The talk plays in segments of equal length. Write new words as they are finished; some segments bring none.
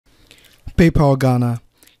PayPal Ghana.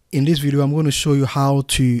 In this video, I'm going to show you how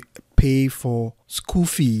to pay for school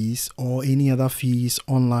fees or any other fees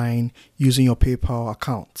online using your PayPal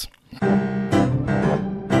account.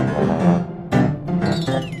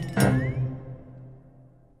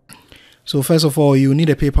 So first of all, you need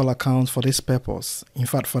a PayPal account for this purpose. In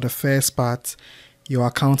fact, for the first part, your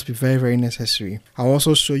account will be very necessary. I'll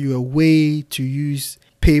also show you a way to use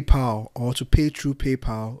PayPal or to pay through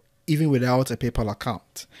PayPal even without a PayPal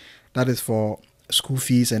account. That is for school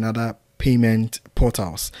fees and other payment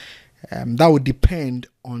portals. That would depend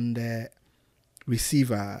on the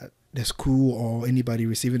receiver, the school or anybody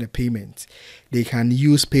receiving the payment. They can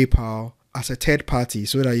use PayPal as a third party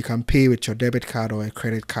so that you can pay with your debit card or a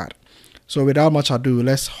credit card. So without much ado,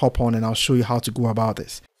 let's hop on and I'll show you how to go about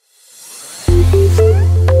this.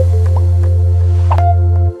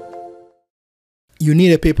 You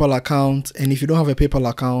need a PayPal account, and if you don't have a PayPal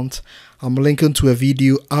account, I'm linking to a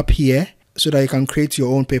video up here so that you can create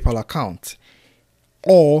your own PayPal account.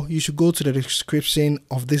 Or you should go to the description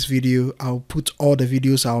of this video. I'll put all the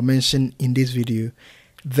videos I'll mention in this video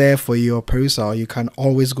there for your perusal. You can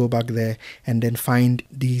always go back there and then find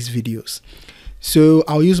these videos. So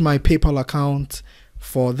I'll use my PayPal account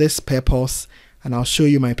for this purpose, and I'll show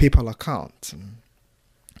you my PayPal account.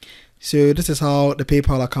 So this is how the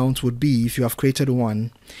PayPal account would be if you have created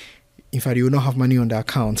one. In fact, you will not have money on the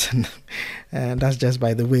account, and that's just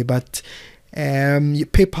by the way. But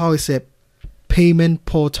PayPal is a payment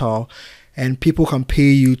portal, and people can pay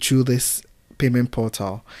you through this payment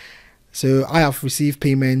portal. So I have received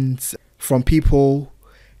payments from people,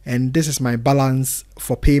 and this is my balance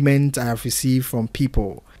for payment I have received from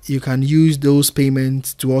people. You can use those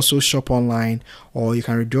payments to also shop online, or you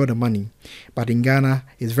can withdraw the money. But in Ghana,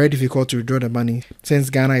 it's very difficult to withdraw the money since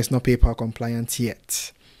Ghana is not PayPal compliant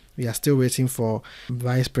yet. We are still waiting for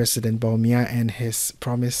Vice President Bawumia and his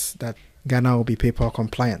promise that Ghana will be PayPal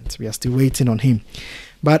compliant. We are still waiting on him.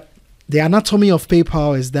 But the anatomy of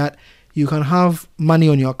PayPal is that you can have money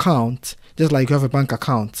on your account, just like you have a bank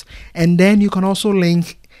account. And then you can also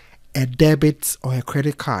link a debit or a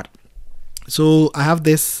credit card. So I have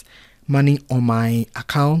this money on my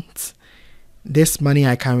account. This money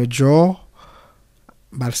I can withdraw,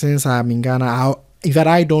 but since I'm in Ghana, in fact,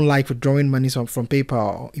 I don't like withdrawing money from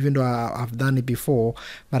PayPal, even though I've done it before,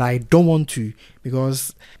 but I don't want to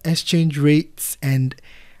because exchange rates and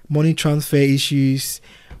money transfer issues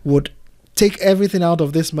would take everything out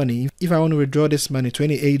of this money. If I want to withdraw this money,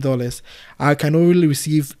 $28, I can only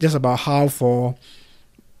receive just about half, or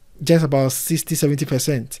just about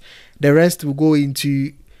 60-70%. The rest will go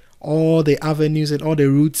into all the avenues and all the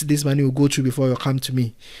routes this money will go through before you come to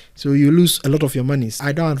me. So you lose a lot of your monies.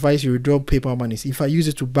 I don't advise you withdraw PayPal monies if I use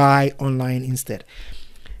it to buy online instead.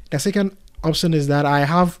 The second option is that I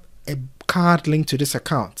have a card linked to this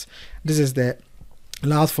account. This is the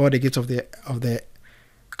last 4 digits of the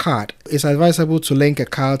card. It's advisable to link a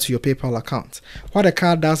card to your PayPal account. What a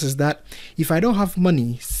card does is that if I don't have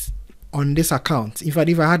money on this account, in fact,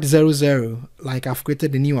 if I had 00, like I've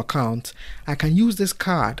created a new account, I can use this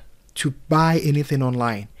card to buy anything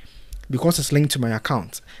online because it's linked to my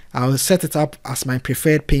account. I'll set it up as my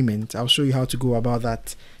preferred payment. I'll show you how to go about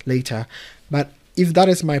that later. But if that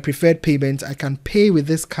is my preferred payment, I can pay with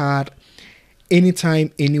this card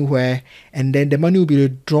anytime, anywhere, and then the money will be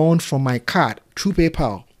withdrawn from my card through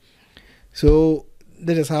PayPal. So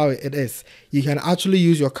this is how it is. You can actually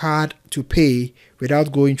use your card to pay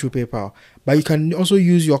without going through PayPal, but you can also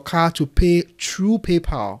use your card to pay through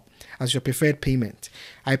PayPal as your preferred payment.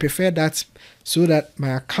 I prefer that so that my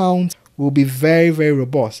account will be very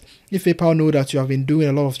robust. If PayPal know that you have been doing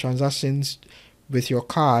a lot of transactions with your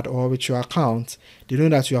card or with your account, they know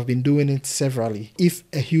that you have been doing it severally. If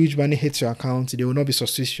a huge money hits your account, they will not be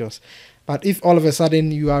suspicious. But if all of a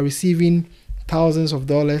sudden you are receiving thousands of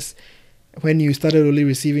dollars when you started only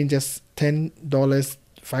receiving just $10,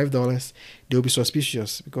 $5, they'll be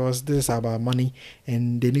suspicious because this is about money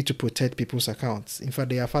and they need to protect people's accounts. In fact,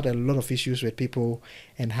 they have had a lot of issues with people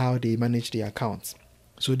and how they manage their accounts.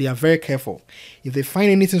 So they are very careful. If they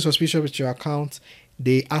find anything suspicious with your account,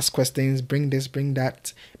 they ask questions, bring this, bring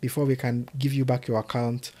that, before we can give you back your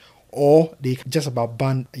account, or they just about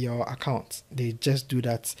ban your account. They just do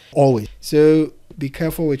that always. So be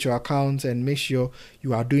careful with your account and make sure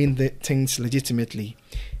you are doing the things legitimately.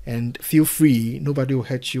 And feel free, nobody will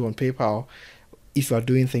hurt you on PayPal if you are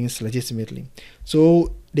doing things legitimately.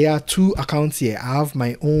 So there are 2 accounts here. I have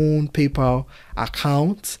my own PayPal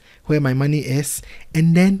account where my money is,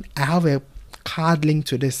 and then I have a card linked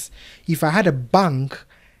to this. If I had a bank,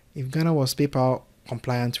 if Ghana was PayPal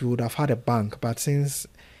compliant, we would have had a bank, but since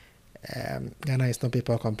Ghana is not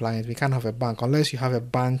PayPal compliant. We can't have a bank unless you have a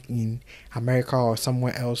bank in America or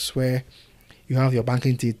somewhere else where you have your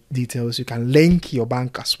banking details. You can link your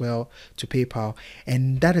bank as well to PayPal,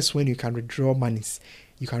 and that is when you can withdraw monies.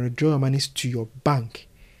 You can withdraw your monies to your bank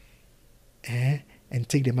and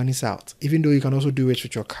take the monies out, even though you can also do it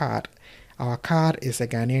with your card. Our card is a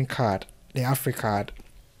Ghanaian card, the Africard.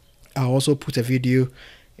 I'll also put a video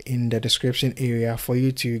in the description area for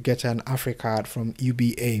you to get an Africard from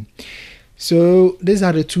UBA. So these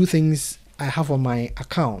are the two things I have on my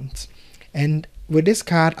account, and with this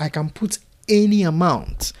card I can put any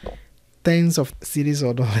amount, tens of cedis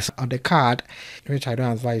or dollars on the card, which I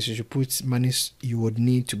don't advise. You should put money you would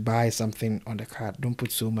need to buy something on the card. Don't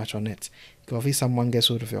put so much on it, because if someone gets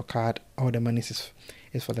hold of your card, all the money is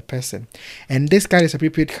for the person. And this card is a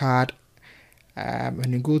prepaid card.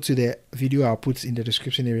 When you go to the video I'll put in the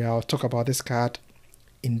description area, I'll talk about this card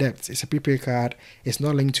in depth. It's a prepaid card. It's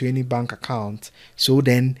not linked to any bank account, so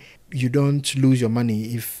then you don't lose your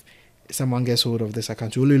money. If someone gets hold of this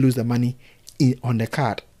account, you only lose the money on the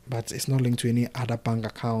card, but it's not linked to any other bank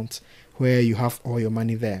account where you have all your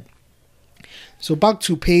money there. So back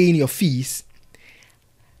to paying your fees.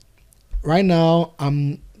 Right now,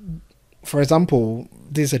 for example,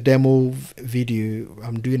 this is a demo video.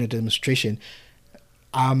 I'm doing a demonstration.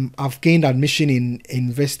 I've gained admission in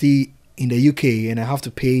university in the UK, and I have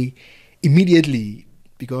to pay immediately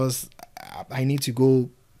because I need to go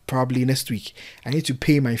probably next week. I need to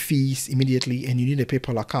pay my fees immediately, and you need a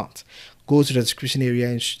PayPal account. Go to the description area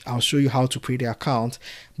and I'll show you how to create the account.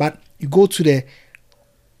 But you go to the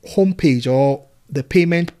homepage or the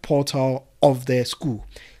payment portal of the school.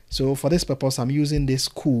 So for this purpose, I'm using this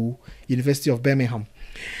school, University of Birmingham.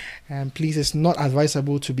 And please, it's not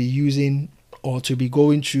advisable to be using or to be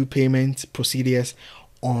going through payment procedures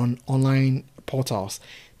on online portals,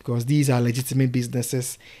 because these are legitimate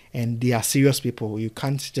businesses and they are serious people. You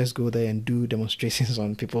can't just go there and do demonstrations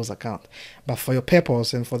on people's account. But for your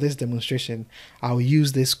purpose and for this demonstration, I'll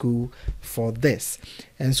use this school for this.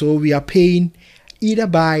 And so we are paying either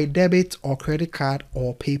by debit or credit card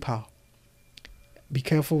or PayPal. Be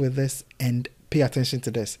careful with this and pay attention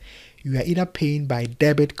to this. You are either paying by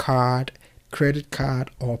debit card, credit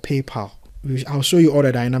card, or PayPal. I'll show you all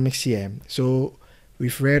the dynamics here. So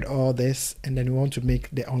we've read all this, and then we want to make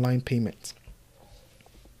the online payment.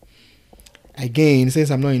 Again, since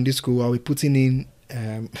I'm not in this school, I'll be putting in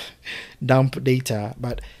dump data,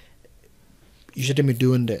 but you shouldn't be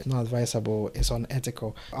doing that. Not advisable. It's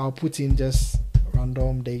unethical. I'll put in just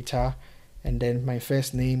random data, and then my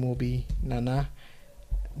first name will be Nana.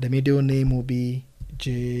 The middle name will be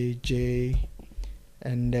JJ,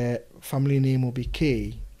 and the family name will be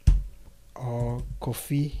K or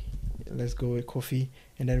Kofi. Let's go with Kofi,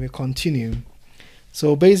 and then we continue.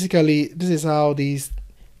 So basically, this is how these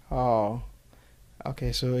are.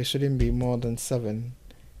 Okay, so it shouldn't be more than 7.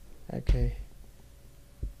 Okay,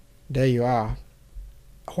 there you are.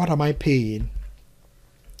 What am I paying?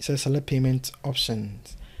 It says select payment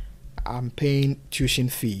options. I'm paying tuition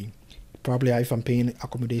fee. Probably if I'm paying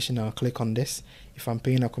accommodation, I'll click on this. If I'm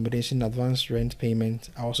paying accommodation advanced rent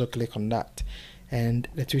payment, I'll also click on that. And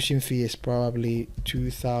the tuition fee is probably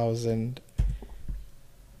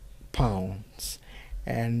 £2,000,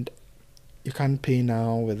 and you can't pay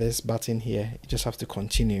now with this button here. You just have to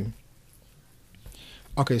continue.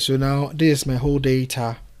 Okay, so now this is my whole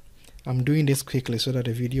data. I'm doing this quickly so that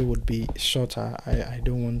the video would be shorter. I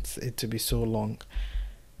don't want it to be so long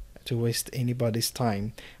to waste anybody's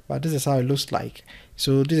time, but this is how it looks like.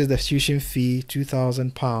 So this is the tuition fee,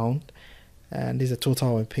 £2,000, and this is the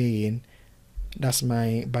total I'm paying. That's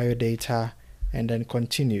my bio data, and then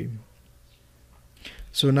continue.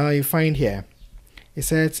 So now you find here it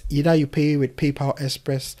says either you pay with PayPal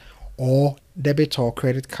Express or debit or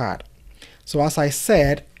credit card. So as I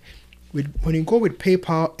said, when you go with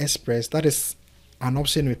PayPal Express, that is an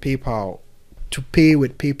option with PayPal to pay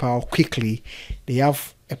with PayPal quickly. They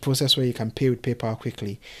have a process where you can pay with PayPal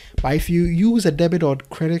quickly. But if you use a debit or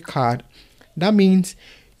credit card, that means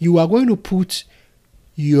you are going to put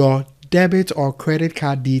your debit or credit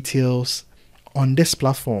card details on this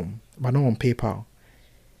platform, but not on PayPal.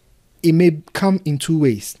 It may come in two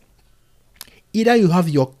ways. Either you have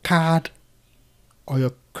your card or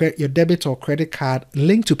your debit or credit card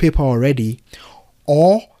linked to PayPal already,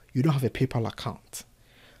 or you don't have a PayPal account.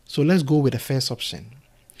 So let's go with the first option.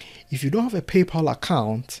 If you don't have a PayPal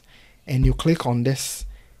account and you click on this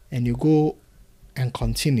and you go and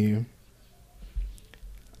continue,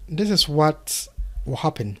 this is what will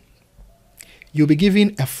happen. You'll be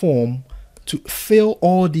given a form to fill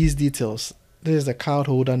all these details. This is the card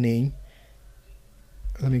holder name.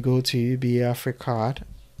 Let me go to UBA Africard.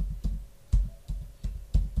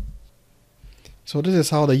 So this is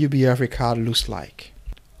how the UBA Africard looks like.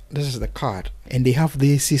 This is the card, and they have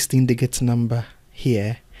the 16-digit number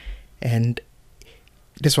here, and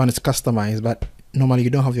this one is customized, but normally you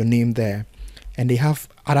don't have your name there, and they have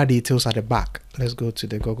other details at the back. Let's go to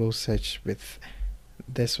the Google search with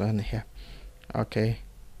this one here. Okay,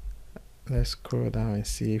 let's scroll down and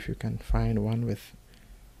see if you can find one with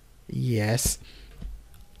yes.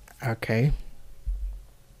 Okay,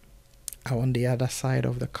 I want the other side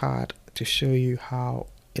of the card to show you how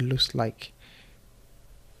it looks like.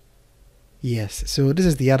 Yes, so this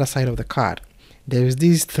is the other side of the card. There's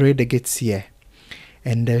these 3 digits here,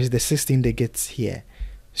 and there's the 16 digits here.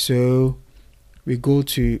 So we go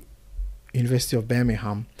to University of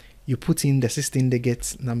Birmingham, you put in the 16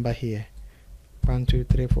 digits number here. 1 2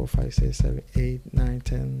 3 4 5 6 7 8 9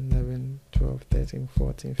 10 11 12 13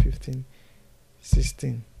 14 15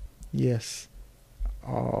 16. Yes.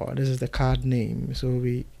 Oh, this is the card name, so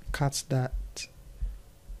we cut that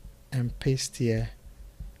and paste here,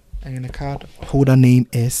 and the card holder name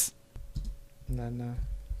is Nana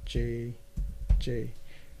JJ,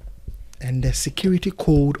 and the security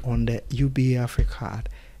code on the UBA Africard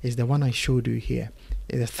is the one I showed you here.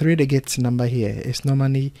 The 3 digits number here is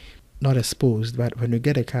normally not exposed, but when you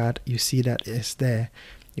get a card, you see that it's there.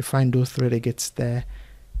 You find those 3 digits there,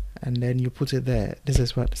 and then you put it there. This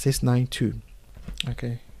is what 692.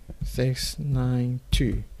 Okay,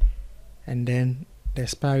 692, and then the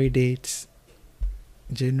expiry dates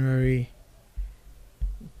January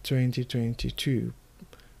 2022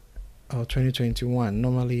 or 2021.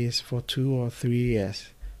 Normally is for 2 or 3 years.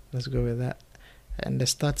 Let's go with that. And the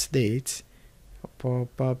start date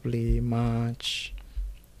probably March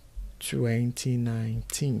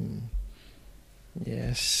 2019.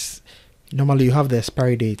 Yes, normally you have the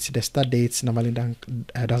expiry dates. The start dates normally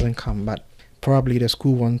doesn't come, but probably the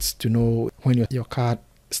school wants to know when your card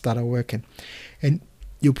started working, and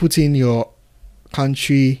you put in your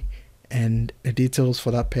country and the details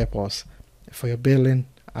for that purpose for your billing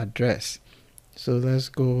address. So let's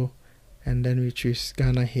go, and then we choose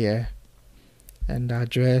Ghana here, and the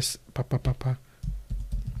address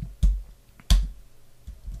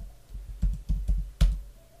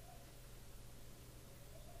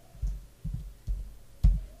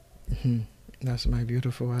that's my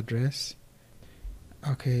beautiful address.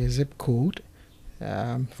 Okay, zip code.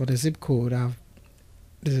 For the zip code,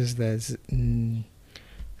 this is the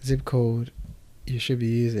zip code you should be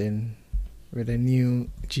using with a new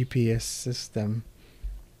GPS system.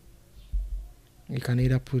 You can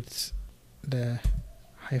either put the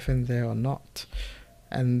hyphen there or not,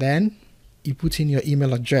 and then you put in your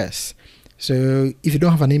email address. So if you don't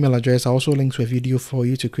have an email address, I also link to a video for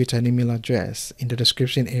you to create an email address in the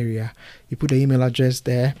description area. You put the email address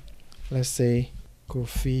there. Let's say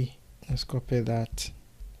Kofi. Let's copy that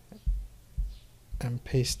and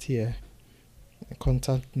paste here.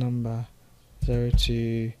 Contact number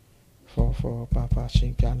 0244 Papa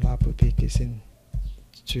Chinkan Lapu Pekisin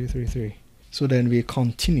 233. So then we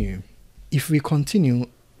continue. If we continue,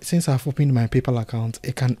 since I've opened my PayPal account,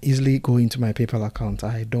 it can easily go into my PayPal account.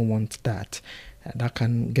 I don't want that. That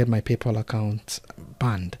can get my PayPal account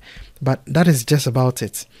banned. But that is just about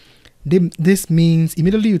it. This means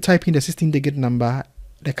immediately you type in the 16-digit number,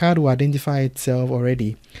 the card will identify itself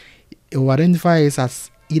already. It will identify it as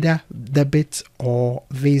either debit or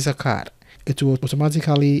Visa card. It will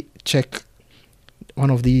automatically check one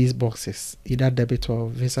of these boxes, either debit or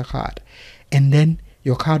Visa card, and then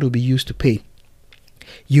your card will be used to pay.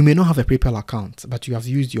 You may not have a PayPal account, but you have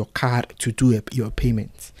used your card to do your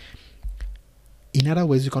payments. In other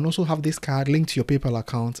words, you can also have this card linked to your PayPal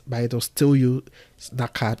account, but it will still use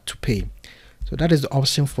that card to pay. So that is the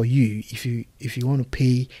option for you if you want to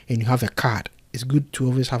pay and you have a card. It's good to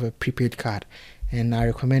always have a prepaid card, and I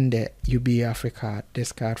recommend the UBA Africard,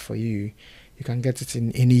 this card for you. You can get it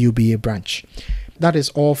in any UBA branch. That is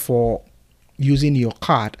all for using your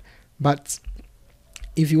card. But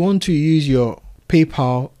if you want to use your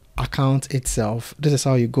PayPal account itself, this is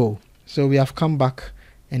how you go. So we have come back,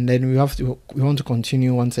 and then we want to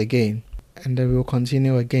continue once again, and then we'll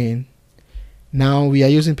continue again. Now we are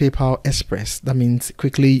using PayPal Express. That means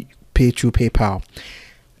quickly pay through PayPal.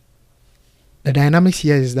 The dynamics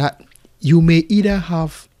here is that you may either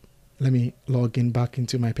have, let me log in back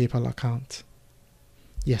into my PayPal account.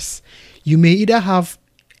 Yes, you may either have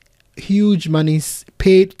huge monies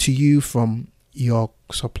paid to you from your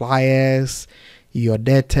suppliers, your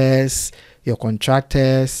debtors, your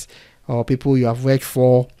contractors, or people you have worked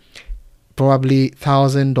for, probably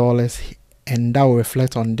 $1,000, and that will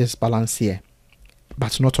reflect on this balance here,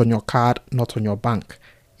 but not on your card, not on your bank,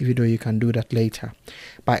 even though you can do that later.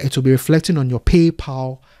 But it will be reflecting on your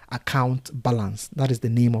PayPal account balance. That is the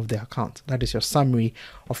name of the account. That is your summary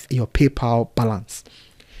of your PayPal balance.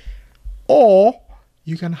 Or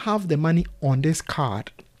you can have the money on this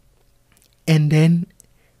card and then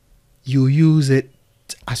you use it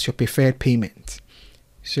as your preferred payment.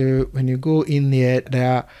 So when you go in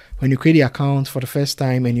there, when you create the account for the first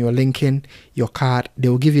time and you're linking your card, they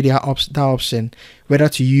will give you that option whether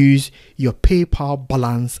to use your PayPal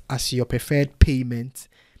balance as your preferred payment.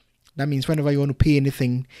 That means whenever you want to pay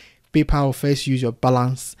anything, PayPal will first use your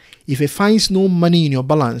balance. If it finds no money in your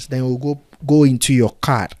balance, then it will go into your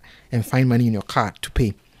card and find money in your card to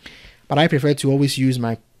pay. But I prefer to always use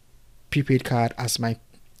my prepaid card as my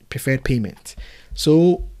preferred payment.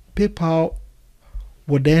 So PayPal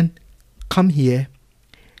will then come here.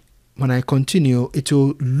 When I continue, it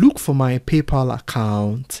will look for my PayPal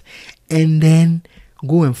account and then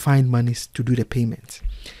go and find monies to do the payment.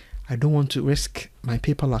 I don't want to risk my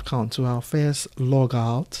PayPal account, so I'll first log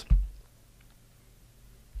out.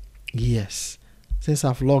 Yes, since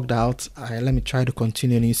I've logged out, let me try to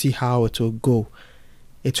continue and you see how it will go.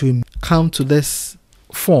 It will come to this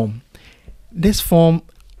form. This form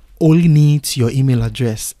only needs your email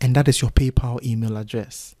address, and that is your PayPal email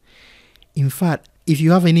address. In fact, if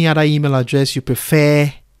you have any other email address you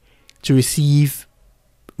prefer to receive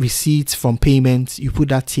receipts from payments, you put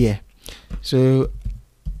that here. So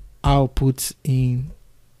I'll put in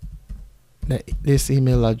this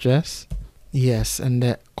email address. Yes, and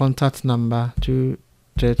the contact number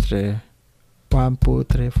 233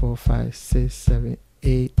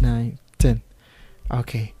 14345678910.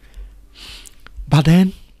 Okay. But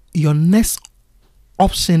then your next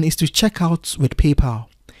option is to check out with PayPal.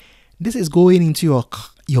 This is going into your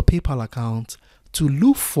PayPal account to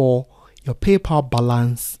look for your PayPal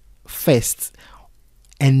balance first,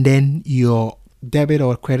 and then your debit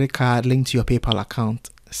or credit card linked to your PayPal account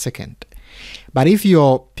second. But if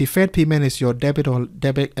your preferred payment is your debit or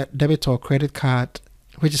credit card,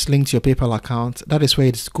 which is linked to your PayPal account, that is where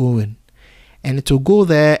it's going, and it will go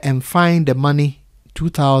there and find the money,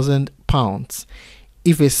 £2,000.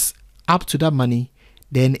 If it's up to that money,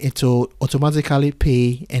 then it will automatically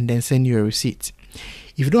pay and then send you a receipt.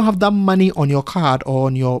 If you don't have that money on your card or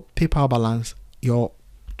on your PayPal balance, your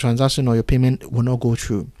transaction or your payment will not go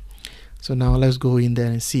through. So now let's go in there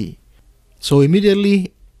and see. So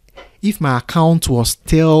immediately, if my account was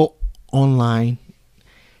still online,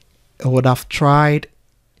 I would have tried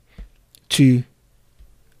to,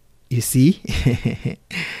 you see,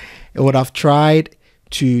 I would have tried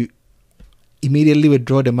to immediately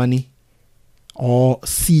withdraw the money or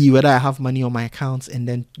see whether I have money on my account and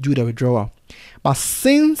then do the withdrawal. But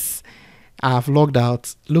since I've logged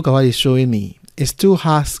out, look at what it's showing me. It still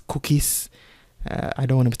has cookies. I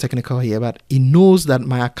don't want to be technical here, but it knows that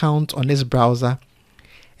my account on this browser,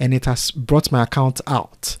 and it has brought my account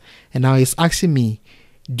out. And now it's asking me,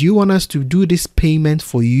 do you want us to do this payment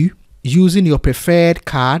for you using your preferred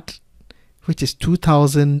card, which is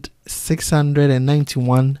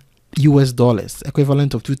 $2,691 US,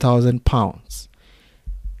 equivalent of £2,000.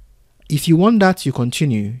 If you want that, you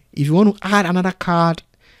continue. If you want to add another card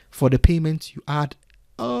for the payment, you add.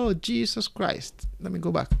 Oh, Jesus Christ. Let me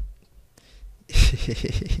go back.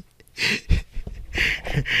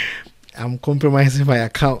 I'm compromising my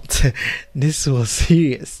account. This was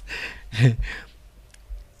serious.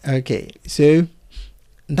 Okay, so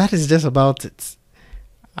that is just about it.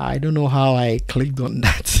 I don't know how I clicked on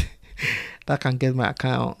that. That can get my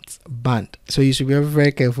account banned. So you should be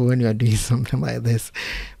very careful when you are doing something like this.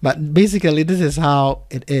 But basically, this is how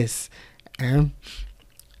it is.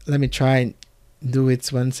 Let me try and do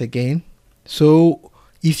it once again. So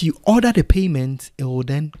if you order the payment, it will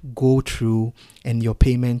then go through and your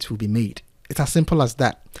payment will be made. It's as simple as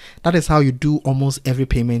that. That is how you do almost every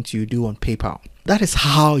payment you do on PayPal. That is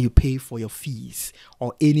how you pay for your fees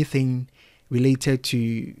or anything related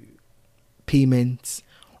to payments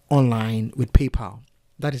online with PayPal.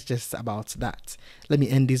 That is just about that. Let me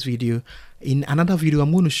end this video. In another video,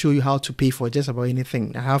 I'm going to show you how to pay for just about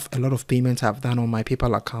anything. I have a lot of payments I've done on my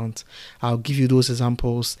PayPal account. I'll give you those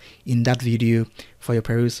examples in that video for your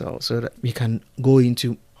perusal so that we can go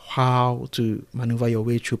into how to maneuver your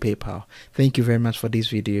way through PayPal. Thank you very much for this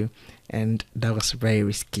video, and that was very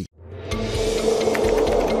risky.